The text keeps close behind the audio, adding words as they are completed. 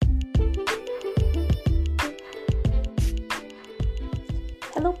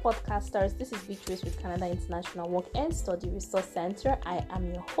podcasters, this is Beatrice with Canada International Work and Study Resource Center. I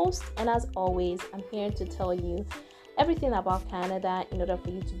am your host, and as always, I'm here to tell you everything about Canada in order for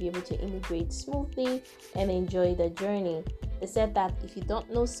you to be able to immigrate smoothly and enjoy the journey. They said that if you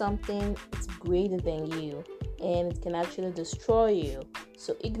don't know something, it's greater than you and it can actually destroy you.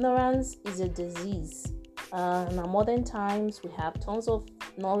 So ignorance is a disease. In our modern times, we have tons of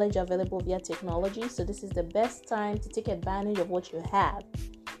knowledge available via technology, so this is the best time to take advantage of what you have.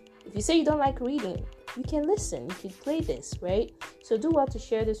 If you say you don't like reading, you can listen, you can play this, right? So do well to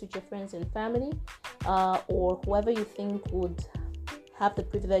share this with your friends and family, or whoever you think would have the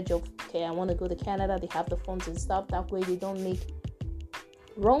privilege of, okay, I want to go to Canada, they have the funds and stuff. That way they don't make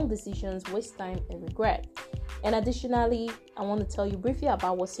wrong decisions, waste time, and regret. And additionally, I want to tell you briefly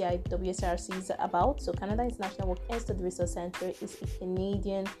about what CIWSRC is about. So Canada International Work and Study Resource Center is a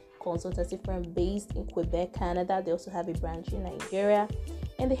Canadian consultancy firm based in Quebec, Canada. They also have a branch in Nigeria,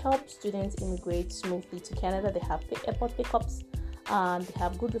 and they help students immigrate smoothly to Canada. They have airport pickups, they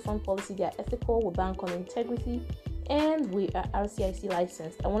have good refund policy, they are ethical, we bank on integrity, and we are RCIC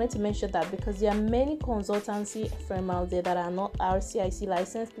licensed. I wanted to mention that because there are many consultancy firms out there that are not RCIC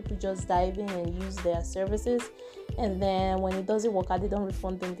licensed. People just dive in and use their services, and then when it doesn't work out, they don't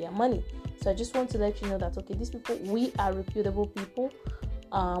refund them their money. So I just want to let you know that, okay, these people, we are reputable people.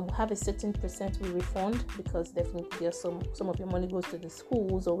 We have a certain percent we refund, because definitely there's some of your money goes to the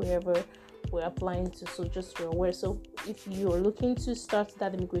schools or wherever we're applying to, so just so you're aware. So if you're looking to start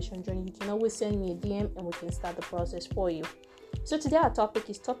that immigration journey, you can always send me a DM and we can start the process for you. So today our topic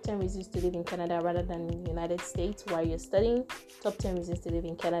is top 10 reasons to live in Canada rather than in the United States while you're studying. Top 10 reasons to live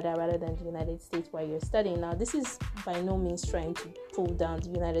in Canada rather than the United States while you're studying. Now, this is by no means trying to pull down the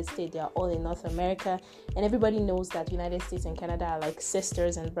United States. They are all in North America, and everybody knows that the United States and Canada are like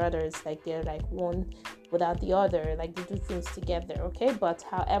sisters and brothers. Like they're like one without the other. Like they do things together, okay? But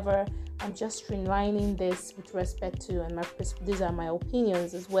however, I'm just streamlining this with respect to, and these are my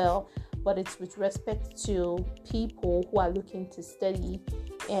opinions as well, but it's with respect to people who are looking to study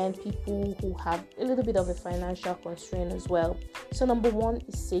and people who have a little bit of a financial constraint as well. So number one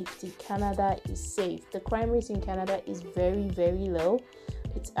is safety. Canada is safe. The crime rate in Canada is very, very low.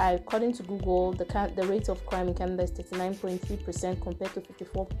 It's according to Google, the rate of crime in Canada is 39.3% compared to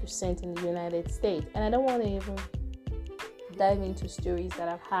 54% in the United States. And I don't want to even dive into stories that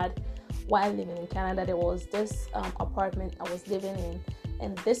I've had while living in Canada. There was this apartment I was living in,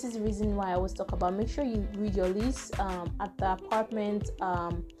 and this is the reason why I always talk about, make sure you read your lease at the apartment.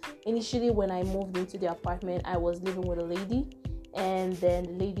 Initially, when I moved into the apartment, I was living with a lady, and then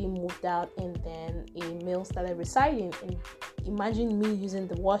the lady moved out, and then a male started residing. And imagine me using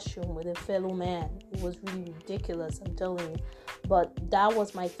the washroom with a fellow man. It was really ridiculous, I'm telling you. But that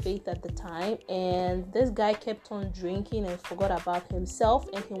was my faith at the time, and this guy kept on drinking and forgot about himself,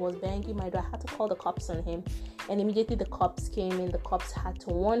 and he was banging my door. I had to call the cops on him, and immediately the cops came in. The cops had to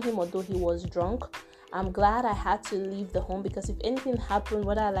warn him, although he was drunk. I'm glad I had to leave the home, because if anything happened,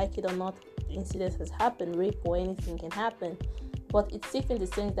 whether I like it or not, the incident has happened, rape or anything can happen. But it's safe in the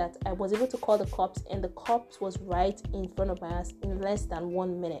sense that I was able to call the cops, and the cops was right in front of my house in less than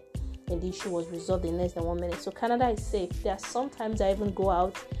 1 minute. And the issue was resolved in less than 1 minute. So Canada is safe. There are sometimes I even go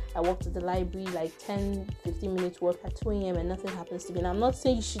out, I walk to the library like 10-15 minutes work at 2 a.m. and nothing happens to me. And I'm not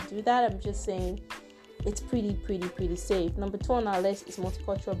saying you should do that. I'm just saying it's pretty safe. Number 2 on our list is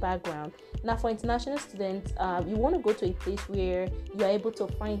multicultural background. Now, for international students, you want to go to a place where you are able to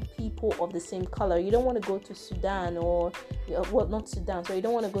find people of the same color. You don't want to go to Sudan or, well, not Sudan. So you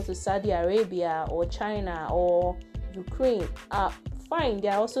don't want to go to Saudi Arabia or China or Ukraine. Fine,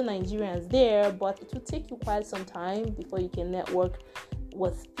 there are also Nigerians there, but it will take you quite some time before you can network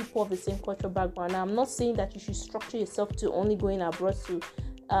with people of the same cultural background. Now, I'm not saying that you should structure yourself to only going abroad to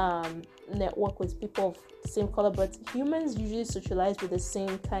network with people of the same color, but humans usually socialize with the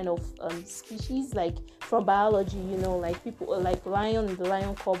same kind of species. Like from biology, like people like lion in the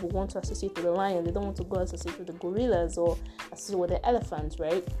lion club will want to associate with the lion. They don't want to go associate with the gorillas or associate with the elephants,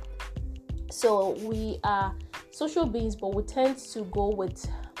 right? So we are social beings, but we tend to go with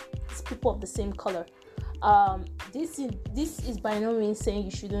people of the same color. This is by no means saying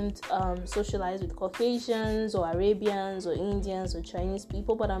you shouldn't socialize with Caucasians or Arabians or Indians or Chinese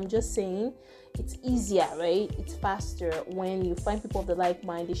people, but I'm just saying it's easier, right? It's faster when you find people of the like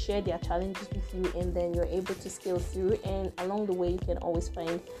mind. They share their challenges with you, and then you're able to scale through, and along the way you can always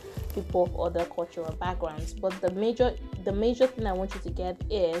find people of other cultural backgrounds. But the major thing I want you to get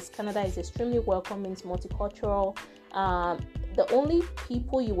is Canada is extremely welcoming, it's multicultural. The only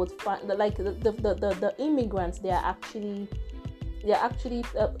people you would find, like the immigrants, they are actually they're actually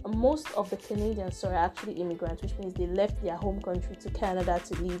most of the Canadians are actually immigrants, which means they left their home country to Canada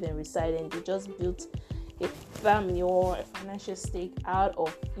to live and reside, and they just built a family or a financial stake out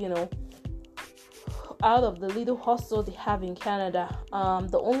of the little hustle they have in Canada.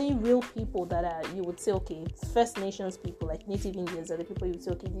 The only real people that are, you would say, okay, First Nations people like Native Indians are the people you would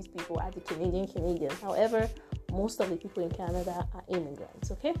say, okay, these people are the Canadians. However, most of the people in Canada are immigrants.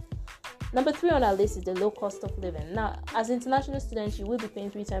 Okay. Number 3 on our list is the low cost of living. Now, as international students, you will be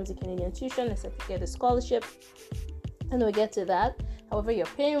paying 3 times the Canadian tuition except you get a scholarship, and we'll get to that. However, you're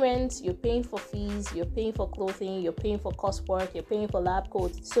paying rent, you're paying for fees, you're paying for clothing, you're paying for coursework, you're paying for lab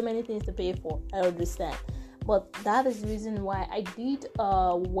coats, so many things to pay for. I understand. But that is the reason why I did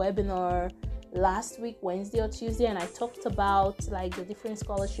a webinar last week, Wednesday or Tuesday, and I talked about like the different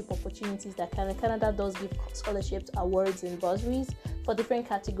scholarship opportunities that Canada does give scholarships, awards, and bursaries for different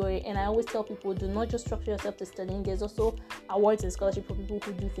categories. And I always tell people, do not just structure yourself to studying. There's also awards and scholarships for people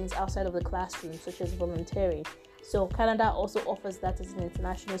who do things outside of the classroom, such as volunteering. So Canada also offers that as an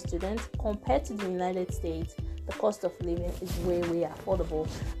international student. Compared to the United States, the cost of living is way affordable.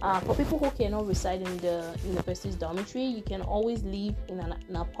 For people who cannot reside in the university's dormitory, you can always live in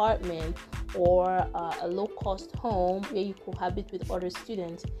an apartment or a low-cost home where you cohabit with other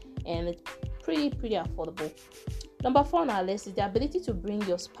students, and it's pretty affordable. Number 4 on our list is the ability to bring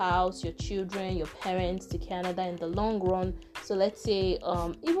your spouse, your children, your parents to Canada in the long run. So let's say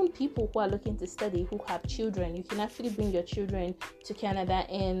even people who are looking to study who have children, you can actually bring your children to Canada.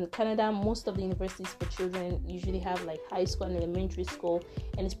 In Canada, most of the universities for children usually have like high school and elementary school,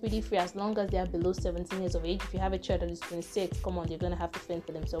 and it's pretty free as long as they are below 17 years of age. If you have a child that is 26, come on, they're going to have to fend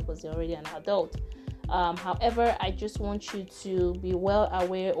for themselves because they're already an adult. However, I just want you to be well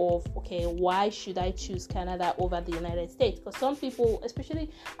aware of, okay, why should I choose Canada over the United States? Because some people,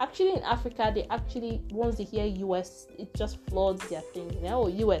 especially actually in Africa, they actually, once they hear US, it just floods their thing. Oh,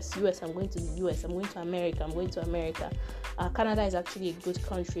 US, I'm going to the US, I'm going to America. Canada is actually a good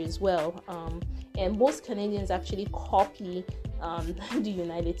country as well. And most Canadians actually copy the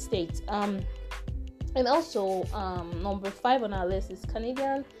United States. And also, number 5 on our list is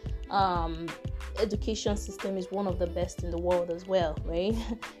Canadian education system is one of the best in the world as well, right?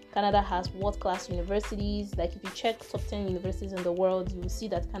 Canada has world-class universities. Like if you check top 10 universities in the world, you will see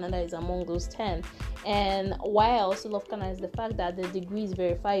that Canada is among those 10. And why I also love Canada is the fact that the degree is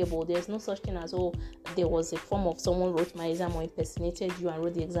verifiable. There's no such thing as, oh, there was a form of someone wrote my exam or impersonated you and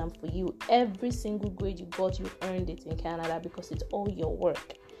wrote the exam for you. Every single grade you got, you earned it in Canada because it's all your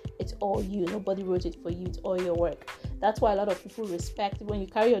work. It's all you. Nobody wrote it for you. It's all your work. That's why a lot of people respect when you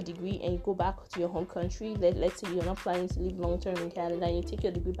carry your degree and you go back to your home country. Let's say you're not planning to live long term in Canada and you take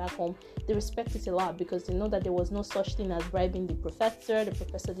your degree back home. They respect it a lot because they know that there was no such thing as bribing the professor. The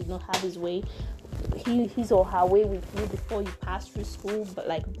professor did not have his way, his or her way with you before you pass through school. But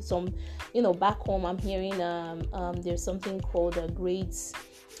like some, back home, I'm hearing there's something called grades,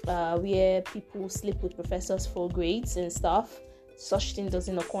 where people sleep with professors for grades and stuff. Such thing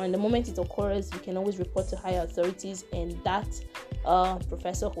doesn't occur, and the moment it occurs, you can always report to higher authorities, and that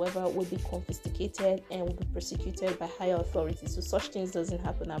professor, whoever, will be confiscated and will be prosecuted by higher authorities. So such things doesn't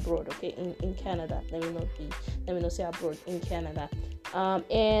happen abroad, okay? In Canada, let me not say abroad, in Canada.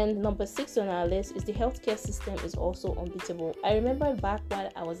 And number 6 on our list is the healthcare system is also unbeatable. I remember back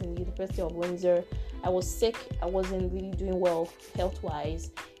when I was in the University of Windsor, I was sick. I wasn't really doing well health-wise.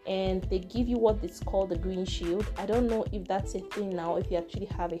 And they give you what is called the Green Shield. I don't know if that's a thing now, if you actually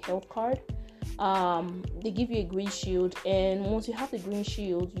have a health card. They give you a Green Shield, and once you have the Green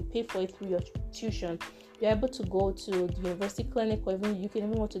Shield, you pay for it through your tuition. You're able to go to the university clinic, or even you can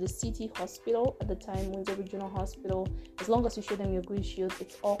even go to the city hospital at the time, Windsor Regional Hospital. As long as you show them your Green Shield,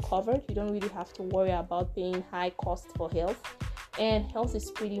 it's all covered. You don't really have to worry about paying high cost for health. And health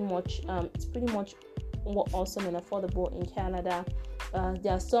is pretty much awesome and affordable in Canada.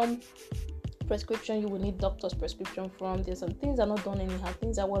 There are some prescription you will need doctor's prescription from. There's some things that are not done anyhow.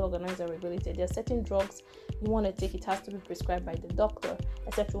 Things are well organized and regulated. There are certain drugs you want to take, it has to be prescribed by the doctor,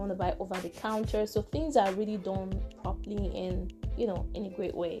 except you want to buy over the counter. So things are really done properly in a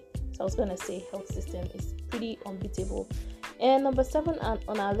great way. So I was gonna say health system is pretty unbeatable. And number 7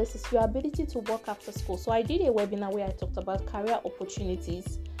 on our list is your ability to work after school. So I did a webinar where I talked about career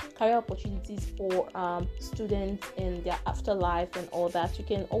opportunities for students in their afterlife and all that. You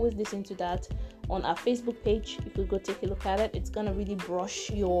can always listen to that on our Facebook page. If you go take a look at it, it's gonna really brush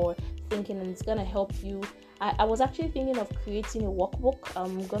your thinking and it's gonna help you. I was actually thinking of creating a workbook.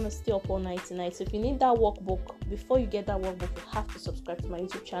 I'm gonna stay up all night tonight. So if you need that workbook, before you get that workbook, you have to subscribe to my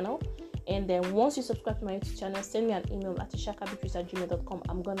YouTube channel. And then once you subscribe to my YouTube channel, send me an email at ishakabeatrice@gmail.com.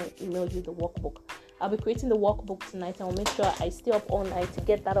 I'm gonna email you the workbook. I'll be creating the workbook tonight. I'll make sure I stay up all night to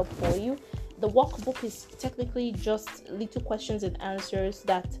get that up for you. The workbook is technically just little questions and answers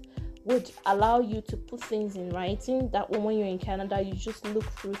that would allow you to put things in writing, that when you're in Canada, you just look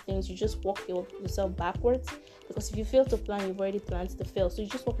through things, you just walk yourself backwards, because if you fail to plan, you've already planned to fail. So you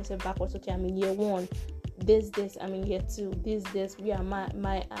just walk yourself backwards. Okay, I'm in year 1, this, I'm in year 2, this, where am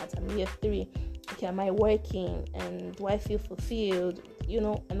I at? I'm in year 3. Okay, am I working, and do I feel fulfilled,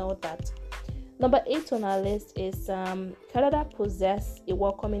 and all that. Number 8 on our list is Canada possess a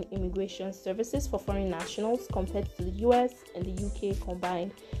welcoming immigration services for foreign nationals compared to the US and the UK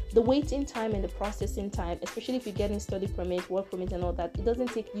combined. The waiting time and the processing time, especially if you're getting study permit, work permit and all that, it doesn't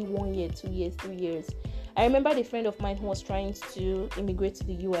take you 1 year, 2 years, 3 years. I remember a friend of mine who was trying to immigrate to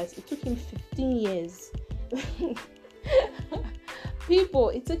the US. It took him 15 years. People,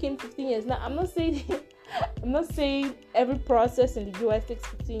 it took him 15 years. Now, I'm not saying every process in the US takes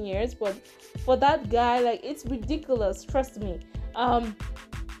 15 years, but for that guy, like, it's ridiculous. Trust me.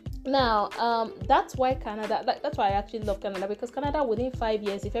 That's why Canada. That's why I actually love Canada, because Canada, within 5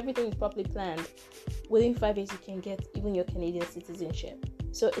 years, if everything is properly planned, within 5 years you can get even your Canadian citizenship.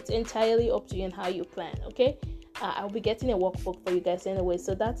 So it's entirely up to you and how you plan. Okay, I'll be getting a workbook for you guys anyway.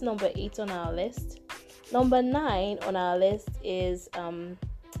 So that's number 8 on our list. Number 9 on our list is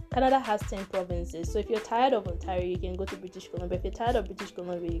Canada has 10 provinces. So if you're tired of Ontario, you can go to British Columbia. If you're tired of British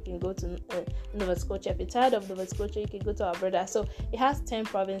Columbia, you can go to Nova Scotia. If you're tired of Nova Scotia, you can go to Alberta. So it has 10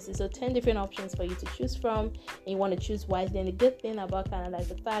 provinces, so 10 different options for you to choose from, and you want to choose wisely. And the good thing about Canada is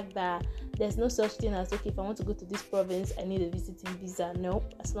the fact that there's no such thing as, okay, if I want to go to this province, I need a visiting visa.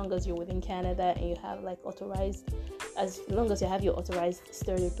 Nope. As long as you're within Canada and you have as long as you have your authorized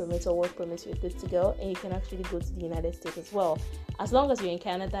study permit or work permit, you're good to go, and you can actually go to the United States as well. As long as you're in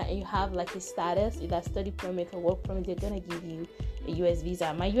Canada and you have like a status, either study permit or work permit, they're gonna give you a US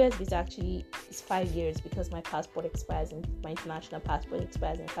visa. My US visa actually is 5 years because my passport expires and my international passport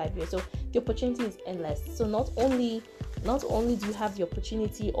expires in 5 years. So the opportunity is endless. So not only do you have the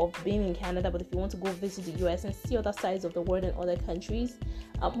opportunity of being in Canada, but if you want to go visit the US and see other sides of the world and other countries,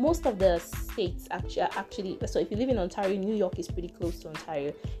 most of the states actually. So if you live in Ontario, New York is pretty close to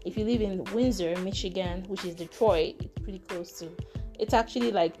Ontario. If you live in Windsor, Michigan, which is Detroit, it's pretty close to. It's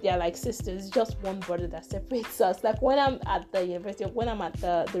actually like they're like sisters. Just one border that separates us. Like when I'm at the university, when I'm at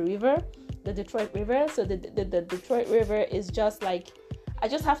the river, the Detroit River. So the Detroit River is just like, I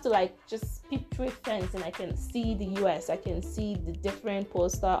just have to like just peep through a fence and I can see the US. I can see the different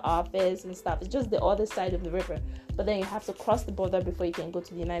postal office and stuff. It's just the other side of the river. But then you have to cross the border before you can go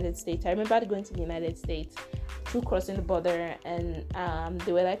to the United States. I remember going to the United States through crossing the border, and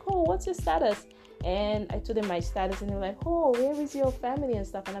they were like, "Oh, what's your status?" And I told them my status, and they were like, "Oh, where is your family and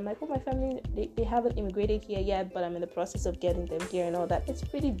stuff?" And I'm like, "Oh, my family, they haven't immigrated here yet, but I'm in the process of getting them here and all that." It's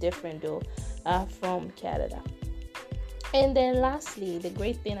pretty different though from Canada. And then lastly, the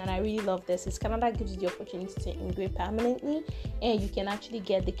great thing, and I really love this, is Canada gives you the opportunity to immigrate permanently, and you can actually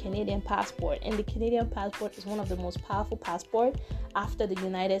get the Canadian passport. And the Canadian passport is one of the most powerful passports after the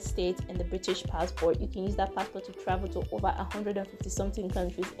United States and the British passport. You can use that passport to travel to over 150 something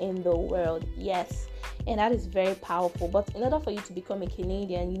countries in the world. Yes, and that is very powerful. But in order for you to become a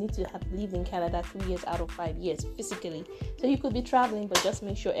Canadian, you need to have lived in Canada 3 years out of 5 years physically. So you could be traveling, but just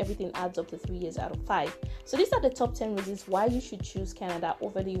make sure everything adds up to 3 years out of 5. So these are the top 10 reasons why you should choose Canada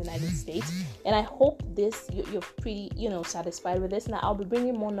over the United States. And I hope you're pretty satisfied with this. Now I'll be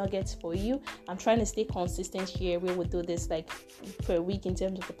bringing more nuggets for you. I'm trying to stay consistent here. We will do this like per week in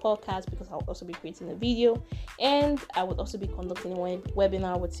terms of the podcast, because I'll also be creating a video, and I would also be conducting a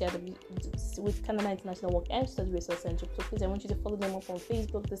webinar with Canada International Work and Study Resource Center. So please, I want you to follow them up on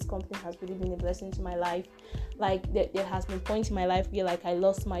Facebook. This company has really been a blessing to my life. Like there has been points in my life where like I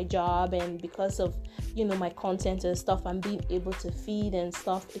lost my job, and because of my content and stuff, I'm being able to feed and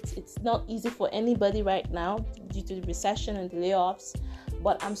stuff. It's not easy for anybody right now due to the recession and the layoffs,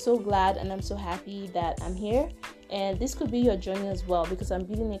 but I'm so glad and I'm so happy that I'm here. And this could be your journey as well, because I'm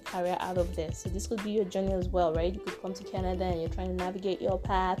building a career out of this. So this could be your journey as well, right? You could come to Canada and you're trying to navigate your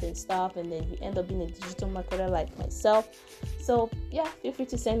path and stuff, and then you end up being a digital marketer like myself. So yeah, feel free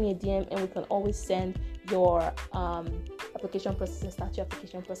to send me a DM, and we can always send your application process and start your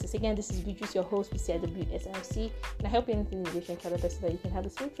application process. Again, this is Beatrice, your host with CIWSRC, and I help you in immigration Canada so that you can have a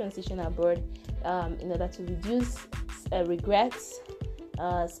smooth transition abroad in order to reduce regrets,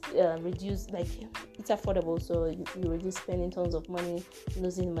 reduce, like, it's affordable, so you reduce spending tons of money,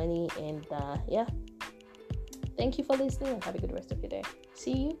 losing money, and yeah. Thank you for listening, and have a good rest of your day.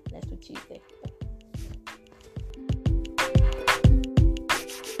 See you next week Tuesday.